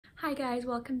Hi guys,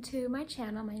 welcome to my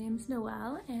channel. My name is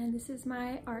Noelle and this is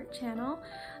my art channel.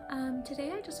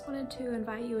 Today I just wanted to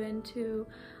invite you into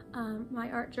my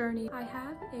art journey. I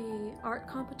have a art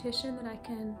competition that I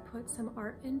can put some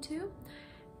art into,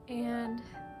 and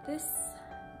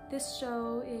this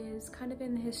show is kind of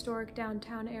in the historic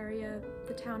downtown area of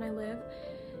the town I live,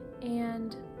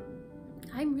 and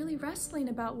I'm really wrestling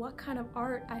about what kind of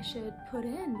art I should put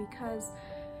in because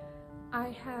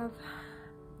I have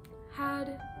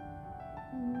had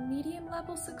medium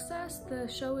level success. The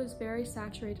show is very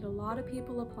saturated, a lot of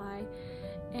people apply,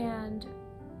 and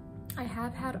I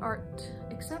have had art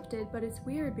accepted, but it's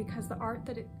weird because the art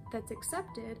that's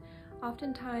accepted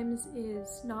oftentimes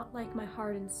is not like my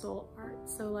heart and soul art.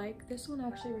 So like this one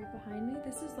actually right behind me,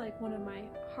 this is like one of my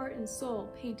heart and soul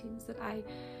paintings that I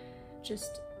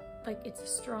just like. It's a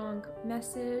strong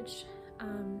message,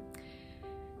 and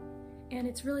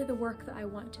it's really the work that I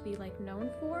want to be like known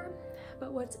for.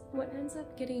 But what ends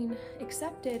up getting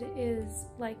accepted is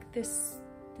like this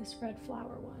red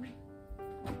flower one.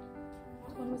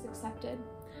 That one was accepted.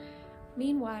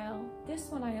 Meanwhile, this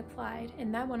one I applied,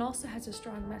 and that one also has a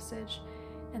strong message,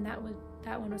 and that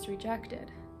one was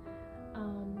rejected.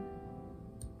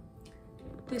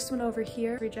 This one over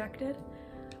here rejected.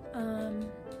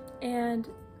 And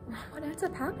what ends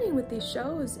up happening with these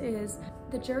shows is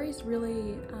the jury's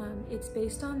really, it's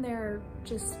based on their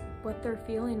just what they're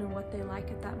feeling and what they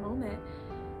like at that moment.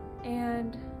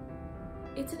 And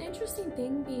it's an interesting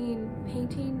thing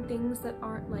painting things that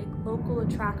aren't like local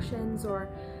attractions or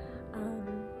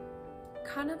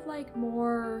kind of like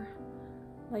more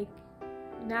like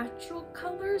natural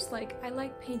colors. Like I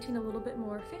like painting a little bit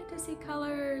more fantasy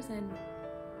colors and,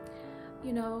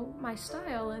 you know, my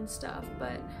style and stuff,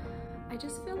 but I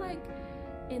just feel like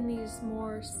in these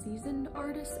more seasoned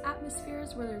artist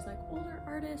atmospheres where there's like older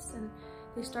artists and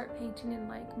they start painting in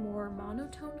like more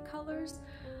monotone colors.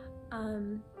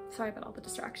 Sorry about all the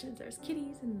distractions. There's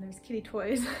kitties and there's kitty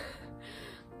toys.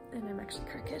 And I'm actually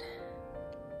crooked.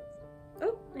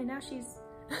 Oh, and now she's,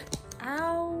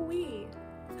 owie.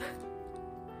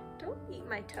 Don't eat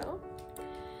my toe.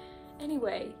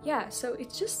 Anyway, yeah, so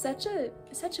it's just such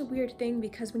a weird thing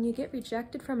because when you get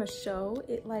rejected from a show,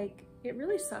 it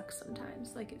really sucks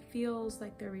sometimes. Like it feels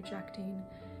like they're rejecting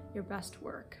your best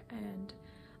work, and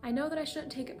I know that I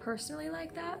shouldn't take it personally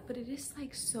like that, but it is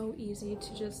like so easy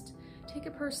to just take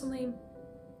it personally.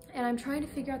 And I'm trying to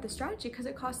figure out the strategy because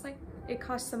it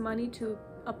costs some money to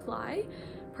apply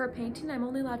per painting. I'm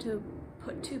only allowed to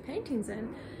put 2 paintings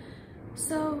in.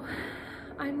 So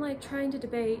I'm like trying to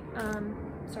debate,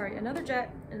 sorry, another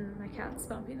jet and my cat's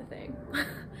bumping the thing.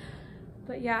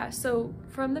 But yeah, so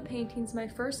from the paintings, my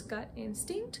first gut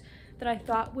instinct that I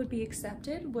thought would be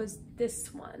accepted was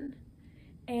this one.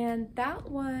 And that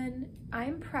one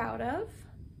I'm proud of.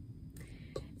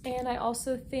 And I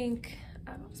also think,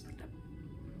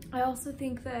 I also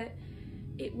think that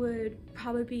it would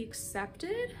probably be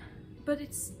accepted, but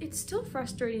it's still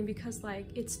frustrating because like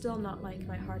it's still not like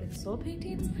my heart and soul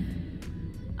paintings.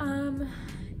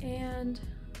 And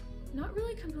not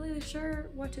really completely sure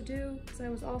what to do, because I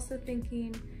was also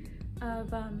thinking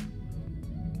of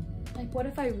like what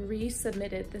if I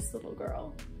resubmitted this little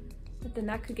girl, but then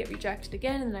that could get rejected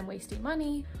again and then I'm wasting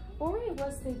money. Or I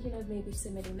was thinking of maybe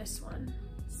submitting this one.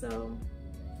 So,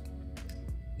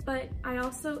 but I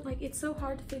also like, it's so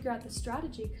hard to figure out the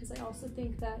strategy because I also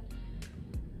think that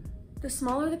the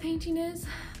smaller the painting is,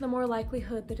 the more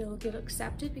likelihood that it'll get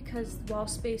accepted because the wall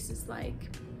space is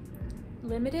like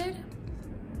limited.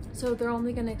 So they're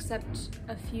only gonna accept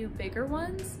a few bigger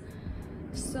ones.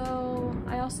 So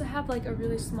I also have like a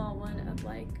really small one of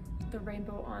like the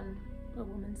rainbow on a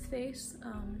woman's face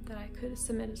that I could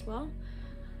submit as well.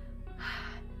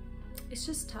 It's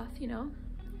just tough, you know?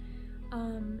 So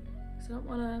I don't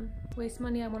wanna waste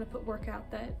money. I wanna put work out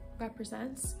that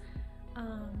represents,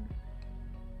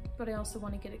 but I also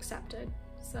wanna get accepted.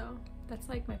 So that's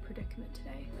like my predicament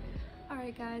today. All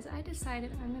right guys, I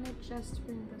decided I'm gonna just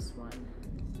bring this one.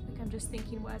 Like I'm just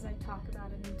thinking as I talk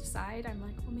about it and decide, I'm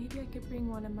like, well, maybe I could bring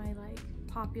one of my like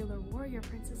popular warrior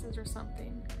princesses or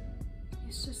something.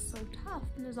 It's just so tough.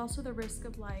 And there's also the risk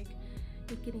of like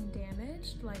it getting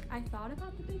damaged. Like I thought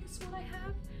about the biggest one I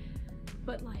have,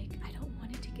 but like I don't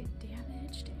want it to get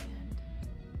damaged, and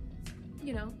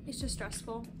you know, it's just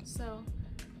stressful. So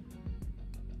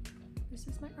this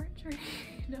is my art journey.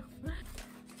 No.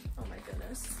 Oh my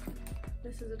goodness.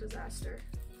 This is a disaster.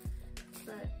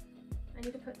 But I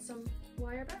need to put some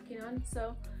wire backing on,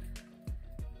 so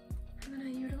I'm gonna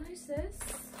utilize this.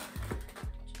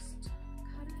 Just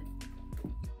cut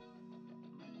it.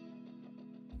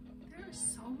 There are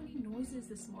so many noises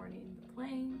this morning. The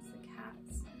planes, the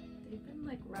cats, the They've been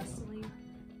like wrestling.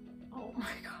 Oh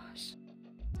my gosh.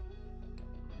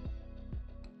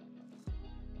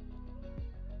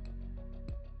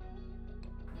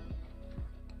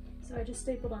 So I just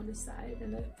stapled on this side,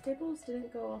 and the staples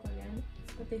didn't go all the way in,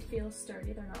 but they feel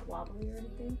sturdy. They're not wobbly or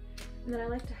anything. And then I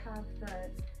like to have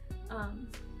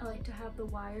the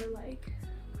wire like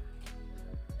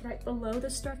right below the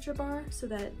stretcher bar so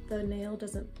that the nail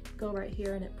doesn't go right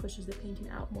here and it pushes the painting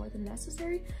out more than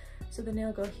necessary. So the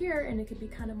nail go here and it could be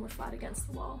kind of more flat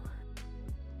against the wall.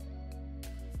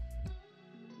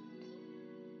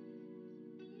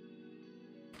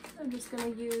 I'm just gonna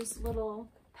use little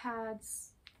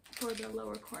pads for the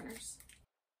lower corners.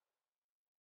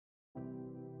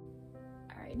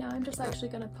 Alright, now I'm just actually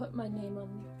gonna put my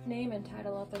name and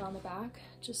title of it on the back,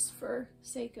 just for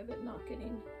sake of it not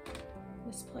getting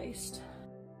misplaced.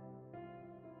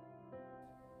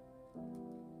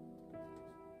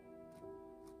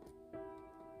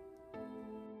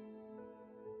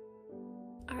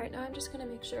 Alright, now I'm just gonna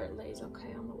make sure it lays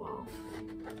okay on the wall.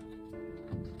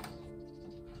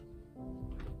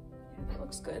 Yeah, that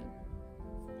looks good.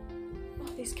 Oh,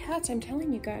 these cats, I'm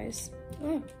telling you guys.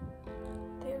 Oh,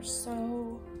 they're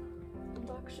so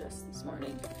obnoxious this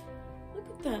morning. Look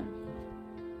at them.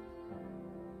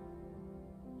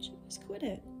 Just quit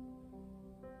it.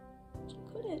 Just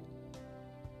quit it.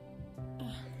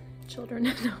 Children,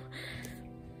 no.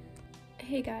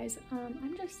 Hey guys,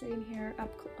 I'm just sitting here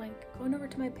going over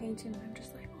to my painting, and I'm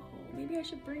just like, oh, maybe I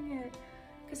should bring it.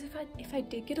 Because if I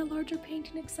did get a larger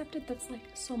painting accepted, that's like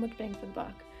so much bang for the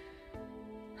buck.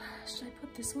 Should I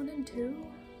put this one in too?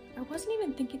 I wasn't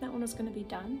even thinking that one was gonna be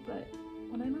done, but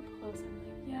when I'm up close,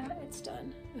 I'm like, yeah, it's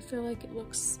done. I feel like it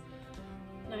looks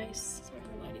nice. Sorry,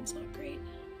 the lighting's not great.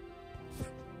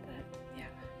 But yeah.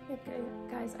 Okay,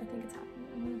 guys, I think it's happening.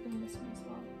 I'm gonna bring this one as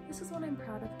well. This is one I'm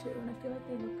proud of too, and I feel like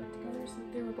they look good together, so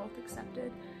they were both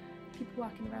accepted. People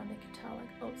walking around, they could tell, like,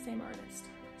 oh, same artist.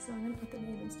 So I'm gonna put the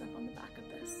name and stuff on the back of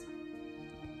this.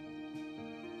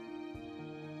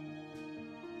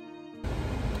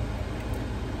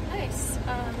 Nice.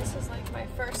 This is like my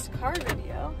first card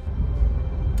video.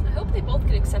 I hope they both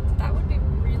get accepted. That would be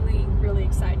really, really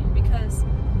exciting, because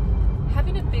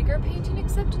having a bigger painting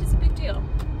accepted is a big deal.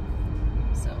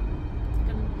 So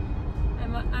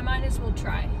I might as well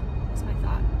try, is my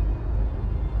thought.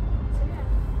 So yeah.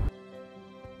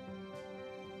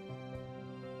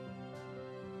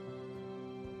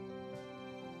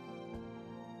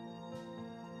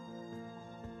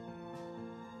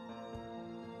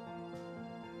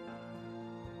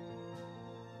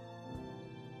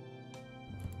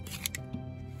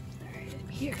 Alright, I'm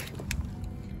here.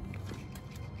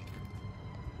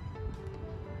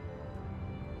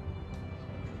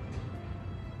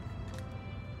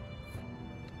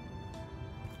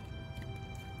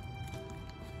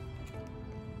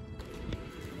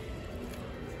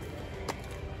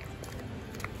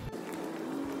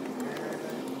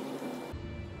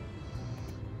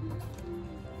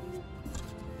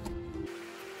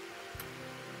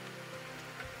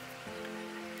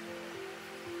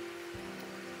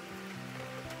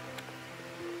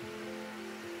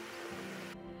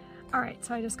 Alright,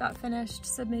 so I just got finished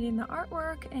submitting the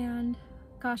artwork, and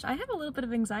gosh, I have a little bit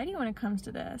of anxiety when it comes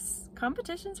to this.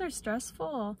 Competitions are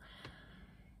stressful.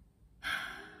 I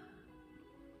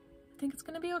think it's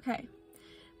gonna be okay.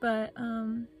 But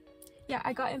yeah,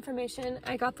 I got information.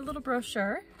 I got the little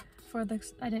brochure for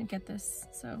this. I didn't get this,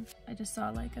 so I just saw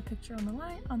like a picture on the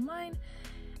online,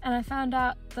 and I found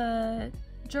out about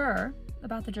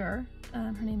the juror.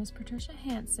 Her name is Patricia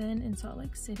Hansen in Salt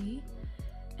Lake City.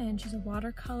 And she's a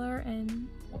watercolor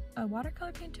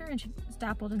painter, and she's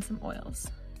dabbled in some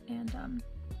oils. And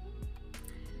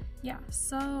yeah,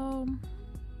 so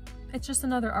it's just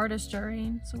another artist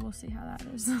jury, so we'll see how that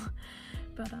is.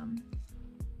 But I'm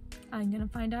gonna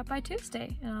find out by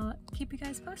Tuesday, and I'll keep you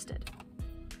guys posted.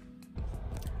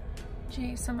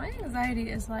 Gee, so my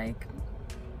anxiety is like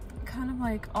kind of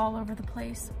like all over the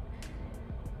place.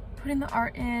 Putting the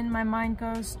art in, my mind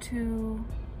goes to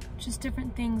just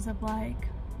different things of like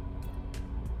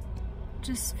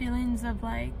just feelings of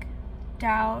like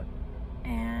doubt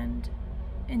and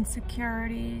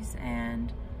insecurities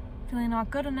and feeling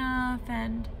not good enough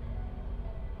and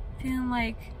feeling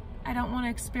like I don't want to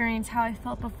experience how I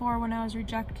felt before when I was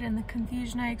rejected and the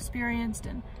confusion I experienced.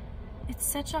 And it's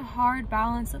such a hard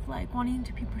balance of like wanting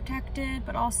to be protected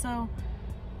but also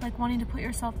like wanting to put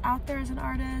yourself out there as an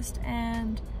artist,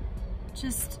 and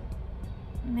just,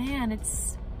 man,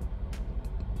 it's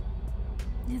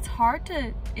hard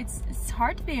to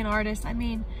be an artist. I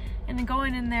mean, and then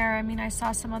going in there, I mean, I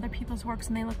saw some other people's works,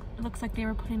 and it looks like they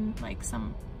were putting like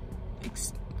some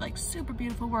like super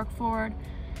beautiful work forward,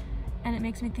 and it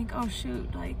makes me think, oh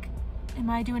shoot, like, am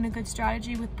I doing a good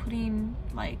strategy with putting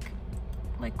like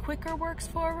quicker works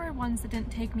forward, ones that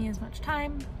didn't take me as much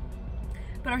time,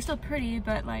 but are still pretty,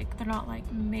 but like they're not like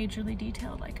majorly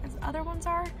detailed like as other ones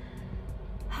are.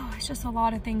 Oh, it's just a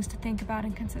lot of things to think about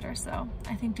and consider. So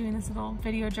I think doing this little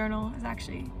video journal is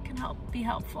actually can be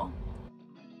helpful.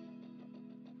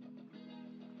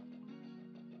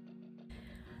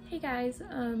 Hey guys,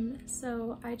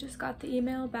 so I just got the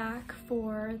email back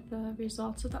for the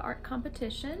results of the art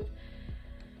competition.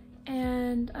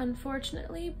 And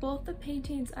unfortunately, both the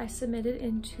paintings I submitted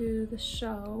into the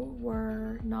show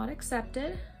were not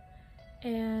accepted,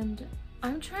 and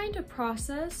I'm trying to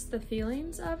process the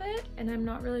feelings of it, and I'm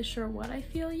not really sure what I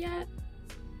feel yet.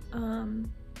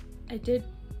 I did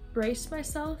brace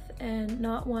myself and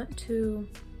not want to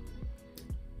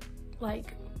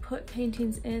like put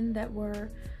paintings in that were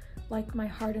like my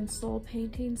heart and soul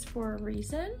paintings for a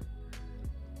reason,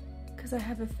 because I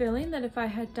have a feeling that if I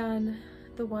had done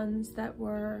the ones that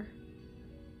were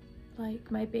like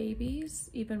my babies,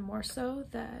 even more so,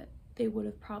 that they would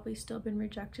have probably still been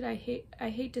rejected. I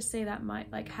hate to say that,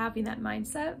 like having that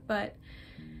mindset, but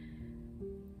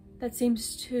that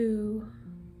seems to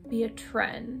be a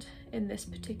trend in this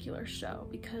particular show,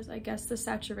 because I guess the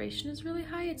saturation is really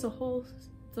high. It's a whole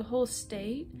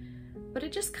state, but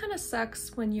it just kind of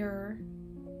sucks when you're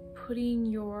putting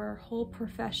your whole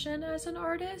profession as an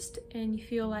artist and you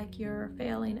feel like you're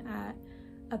failing at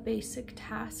a basic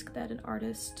task that an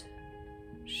artist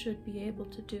should be able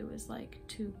to do, is like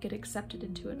to get accepted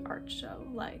into an art show.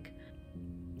 Like,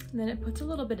 and then it puts a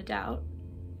little bit of doubt,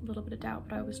 but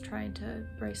I was trying to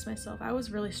brace myself. I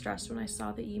was really stressed when I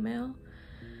saw the email.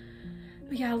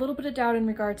 But yeah, a little bit of doubt in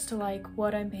regards to like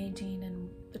what I'm painting and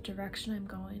the direction I'm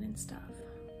going and stuff.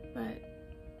 But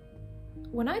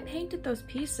when I painted those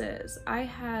pieces, I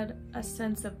had a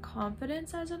sense of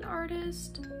confidence as an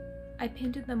artist. I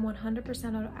painted them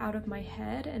 100% out of my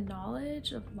head and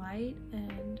knowledge of light,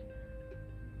 and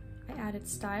I added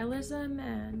stylism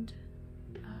and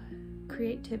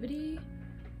creativity.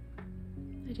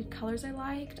 I did colors I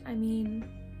liked. I mean,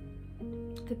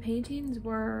 the paintings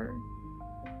were,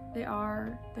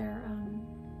 they're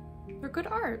good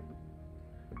art.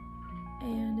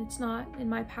 And it's not in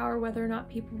my power whether or not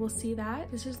people will see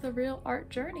that. This is the real art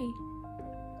journey.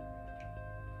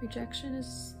 Rejection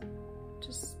is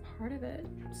just part of it.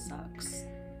 It sucks.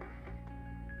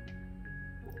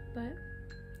 But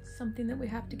something that we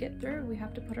have to get through. We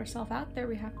have to put ourselves out there.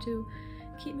 We have to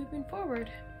keep moving forward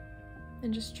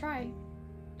and just try.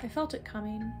 I felt it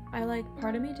coming.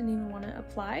 Part of me didn't even want to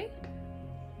apply,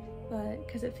 but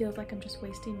because it feels like I'm just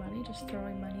wasting money, just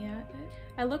throwing money at it.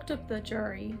 I looked up the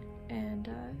jury, and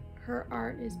her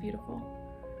art is beautiful.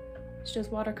 She does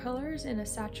watercolors in a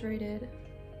saturated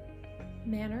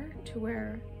manner to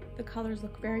where the colors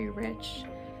look very rich,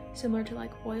 similar to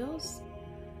like oils,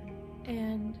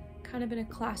 and kind of in a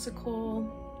classical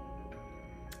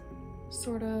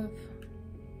sort of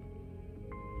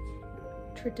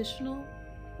traditional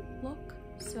look.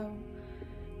 So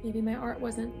maybe my art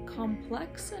wasn't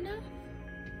complex enough,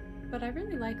 but I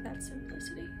really like that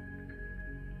simplicity.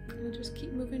 I'm gonna just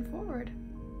keep moving forward.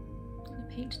 I'm gonna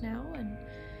paint now and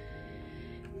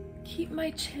keep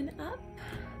my chin up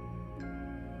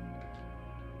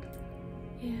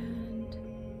and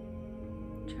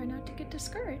try not to get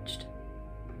discouraged.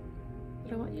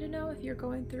 But I want you to know, if you're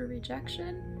going through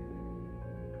rejection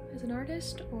as an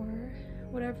artist or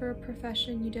whatever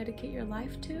profession you dedicate your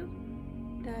life to,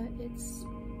 that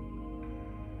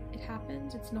it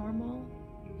happens, it's normal,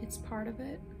 it's part of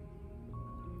it.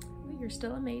 But you're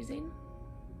still amazing.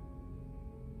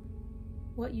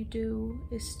 What you do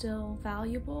is still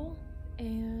valuable,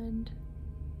 and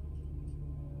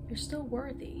you're still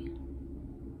worthy.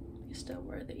 You're still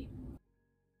worthy.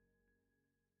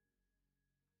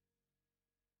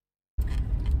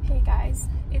 Hey guys,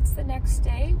 it's the next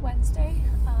day, Wednesday.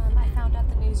 I found out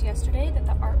the news yesterday that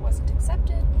the art wasn't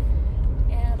accepted,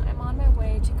 and I'm on my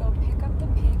way to go pick up the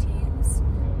paintings,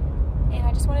 and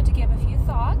I just wanted to give a few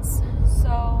thoughts.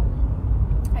 So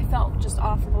I felt just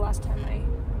off for the last time I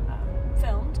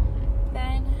filmed.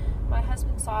 Then my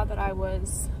husband saw that I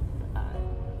was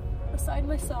beside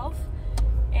myself,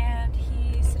 and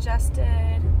he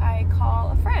suggested I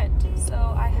call a friend. So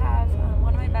I have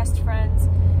one of my best friends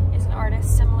is an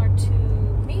artist similar to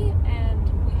me,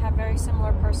 and we have very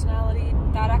similar personality.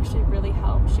 That actually really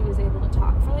helped. She was able to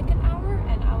talk for like an hour,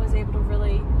 and I was able to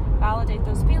really validate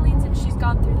those feelings, and she's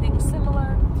gone through things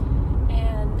similar,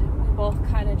 and we both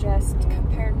kind of just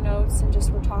compared notes and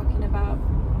just were talking about,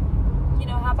 you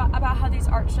know, about how these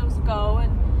art shows go,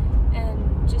 and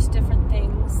and just different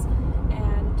things,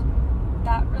 and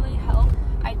that really helped.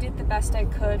 I did the best I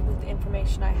could with the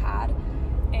information I had,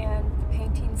 and the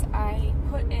paintings I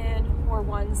put in were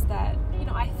ones that, you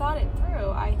know, I thought it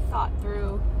through. I thought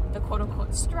through the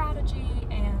quote-unquote strategy,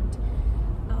 and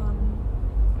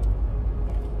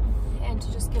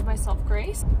to just give myself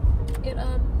grace.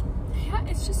 Yeah,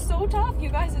 it's just so tough, you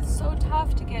guys. It's so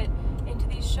tough to get into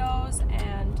these shows,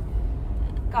 and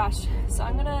gosh, so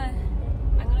I'm gonna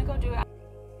go do it.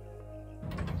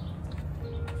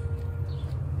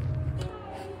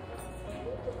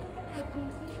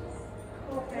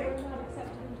 Okay.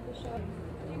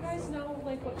 Do you guys know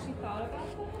like what she thought about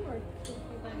them, or did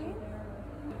you like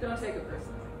either? Don't take it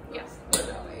personally. Yes. But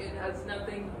no, it has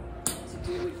nothing to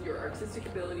do with your artistic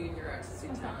ability and your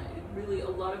artistic talent. It really, a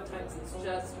lot of times, it's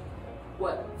just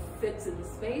what fits in the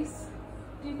space.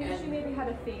 Do you think she maybe had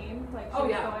a theme? Like she oh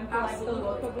was yeah, going for absolutely.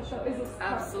 like the look of the show? Is this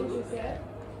absolutely? Is this it?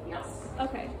 Yes.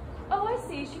 Okay. Oh, I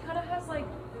see. She kind of has like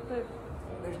the.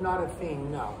 There's not a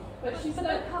theme, no. But she's But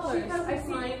the colors. She has I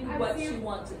defined see- what I see she her-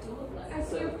 wants it to look like. I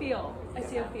see a feel. I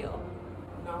see a feel.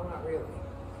 No, not really.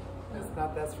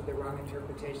 That's for the wrong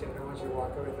interpretation. I don't want you to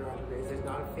walk away with the wrong interpretation. There's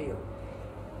not a feel.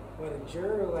 What a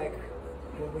juror, like,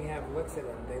 when we have looks at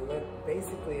them, they look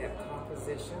basically at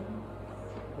composition,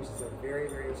 which is a very,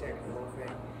 very technical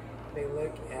thing. They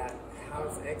look at how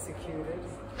it's executed,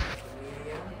 the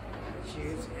medium that's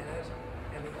used in it,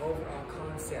 and the overall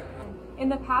concept. In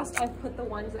the past, I've put the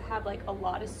ones that have like a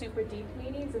lot of super deep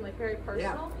meanings and like very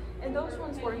personal, and those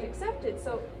ones weren't accepted.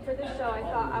 So for this show, I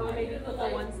thought I would maybe put the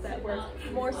ones that were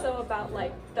more so about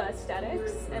like the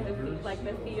aesthetics and the like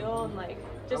the feel and like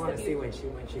just I want the to see when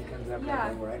she comes up Yeah.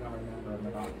 with where I don't remember them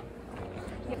at all.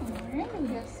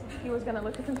 Yes, he was gonna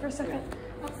look at them for a second.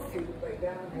 See, like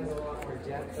that one has a lot more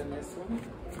depth than this one.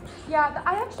 Yeah,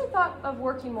 I actually thought of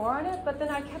working more on it, but then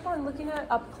I kept on looking at it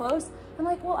up close. I'm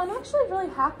like, well, I'm actually really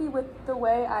happy with the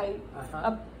way I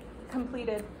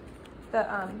completed the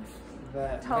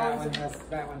That tones.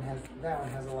 one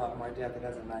has a lot more depth. It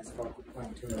has a nice focal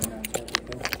point to it. And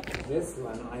everything. This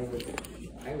one,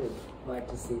 I would like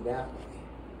to see that way.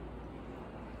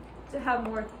 To have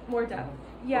more depth.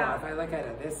 Yeah. Well, if I look at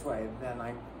it this way, then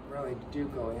I really do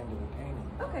go into the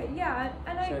painting. Okay. Yeah,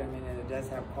 and So I mean, and it does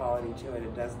have quality to it.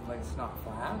 It doesn't like it's not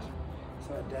flat,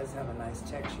 so it does have a nice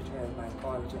texture to it, a nice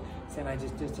quality to it. So I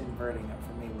just inverting it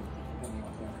for me would be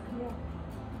better. Yeah.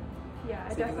 Yeah,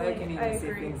 I See, 'cause I can definitely. even I see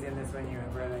agree. things in this when you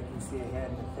invert it. I can see a head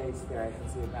and a face there. I can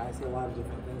see a lot of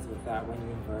different things with that when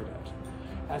you invert it.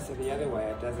 As to the other way,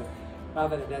 it doesn't. Not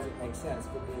that it doesn't make sense,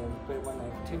 but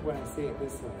when I see it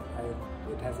this way,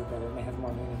 it has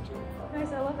more meaning to it.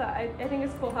 Nice, I love that. I think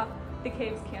it's cool how the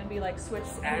caves can be like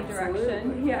switched any Absolutely.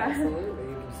 direction. Yeah. Absolutely.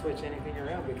 You can switch anything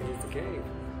around because it's a cave.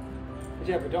 But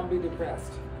yeah, but don't be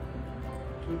depressed.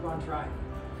 Keep on trying.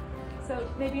 So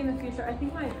maybe in the future, I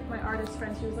think my artist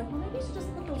friend, she was like, well, maybe you should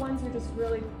just put the ones who are just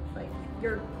really like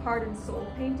your heart and soul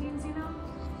paintings, you know?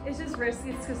 It's just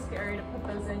risky, it's just scary to put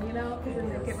those in, you know? Because then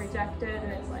they get rejected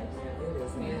and it's like, it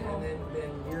is. And then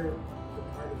you're the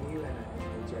part of you in it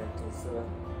is rejected, so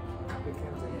it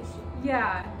becomes an issue.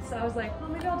 yeah. So I was like, well,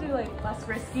 maybe I'll do like less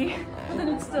risky, but then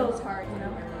it still is hard, you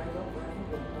know?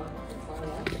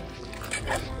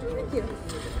 Thank you.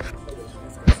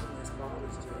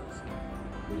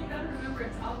 You gotta remember,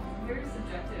 it's all very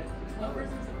subjective. It's one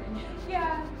person's opinion.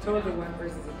 Yeah. Totally one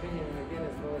person's opinion, and again,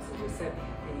 as Melissa just said,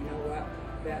 and you know what?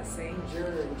 That same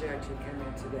juror rejection come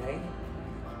in today,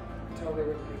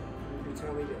 totally would be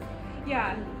totally different.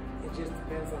 Yeah. It just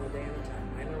depends on the day and the time.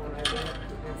 I know when I went, it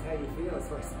depends how you feel.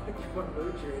 So it's like what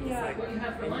mood you're in. Yeah. It's like What you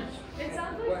have for lunch. It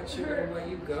sounds like what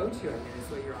you go to. I mean, it's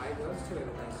what your eye goes to, and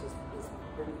that's just it's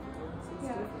pretty. It's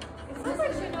Yeah. different. It sounds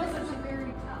like she knows that she's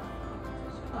very tough.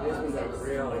 This was a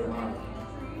really long.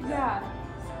 Yeah.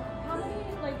 How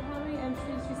many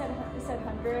entries? She said it said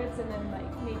hundreds, and then like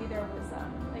maybe there was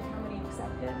like how many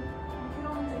accepted? You can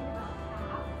only take about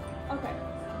half. Okay.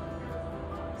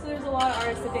 So there's a lot of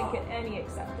artists that didn't get any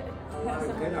accepted. A lot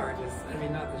of good artists. I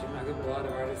mean, not that you're not good, but a lot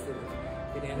of artists that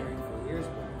have been entering for years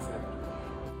weren't accepted.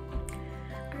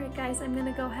 Alright guys, I'm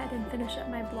gonna go ahead and finish up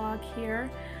my blog here.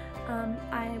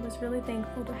 I was really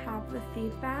thankful to have the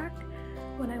feedback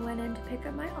when I went in to pick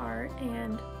up my art,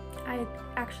 and I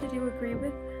actually do agree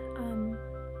with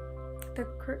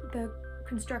the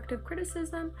constructive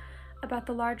criticism about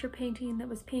the larger painting that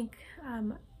was pink,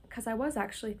 because I was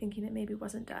actually thinking it maybe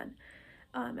wasn't done.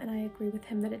 And I agree with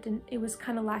him that it was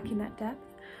kind of lacking that depth.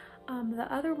 The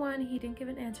other one, he didn't give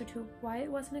an answer to why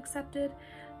it wasn't accepted,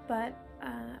 but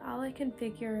all I can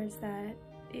figure is that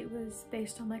it was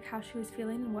based on like how she was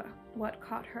feeling and what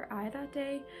caught her eye that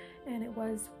day, and it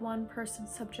was one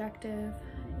person's subjective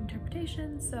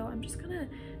interpretation. So I'm just gonna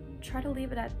try to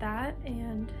leave it at that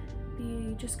and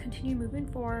just continue moving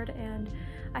forward. And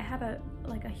I have a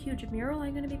huge mural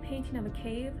I'm going to be painting of a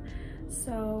cave,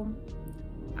 so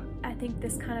I think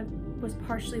this kind of was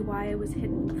partially why it was hit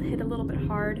a little bit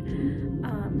hard,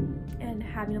 and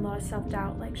having a lot of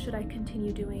self-doubt, like should I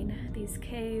continue doing these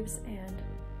caves. And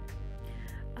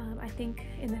I think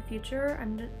in the future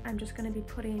I'm just going to be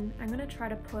I'm going to try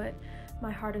to put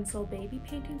my heart and soul baby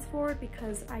paintings forward,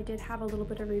 because I did have a little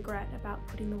bit of regret about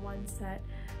putting the ones that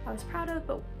I was proud of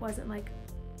but wasn't like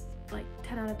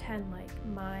 10 out of 10 like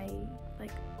my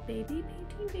baby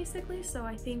painting basically. So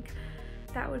I think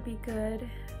that would be good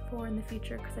for in the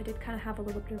future, because I did kind of have a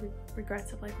little bit of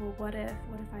regrets of like, well, what if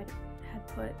I had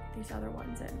put these other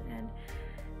ones in, and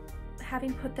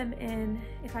having put them in,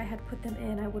 if I had put them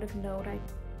in, I would have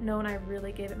known I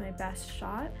really gave it my best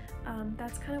shot.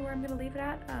 That's kind of where I'm going to leave it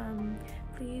at.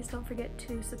 Please don't forget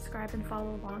to subscribe and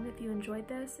follow along if you enjoyed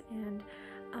this, and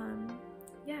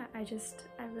yeah, I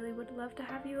really would love to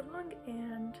have you along,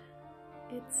 and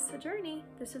it's a journey.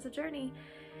 This is a journey.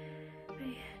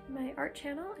 My art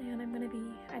channel, and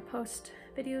I post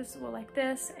videos like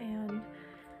this, and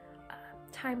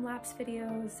time-lapse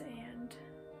videos, and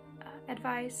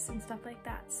advice and stuff like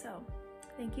that. So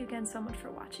thank you again so much for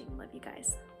watching. Love you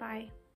guys. Bye.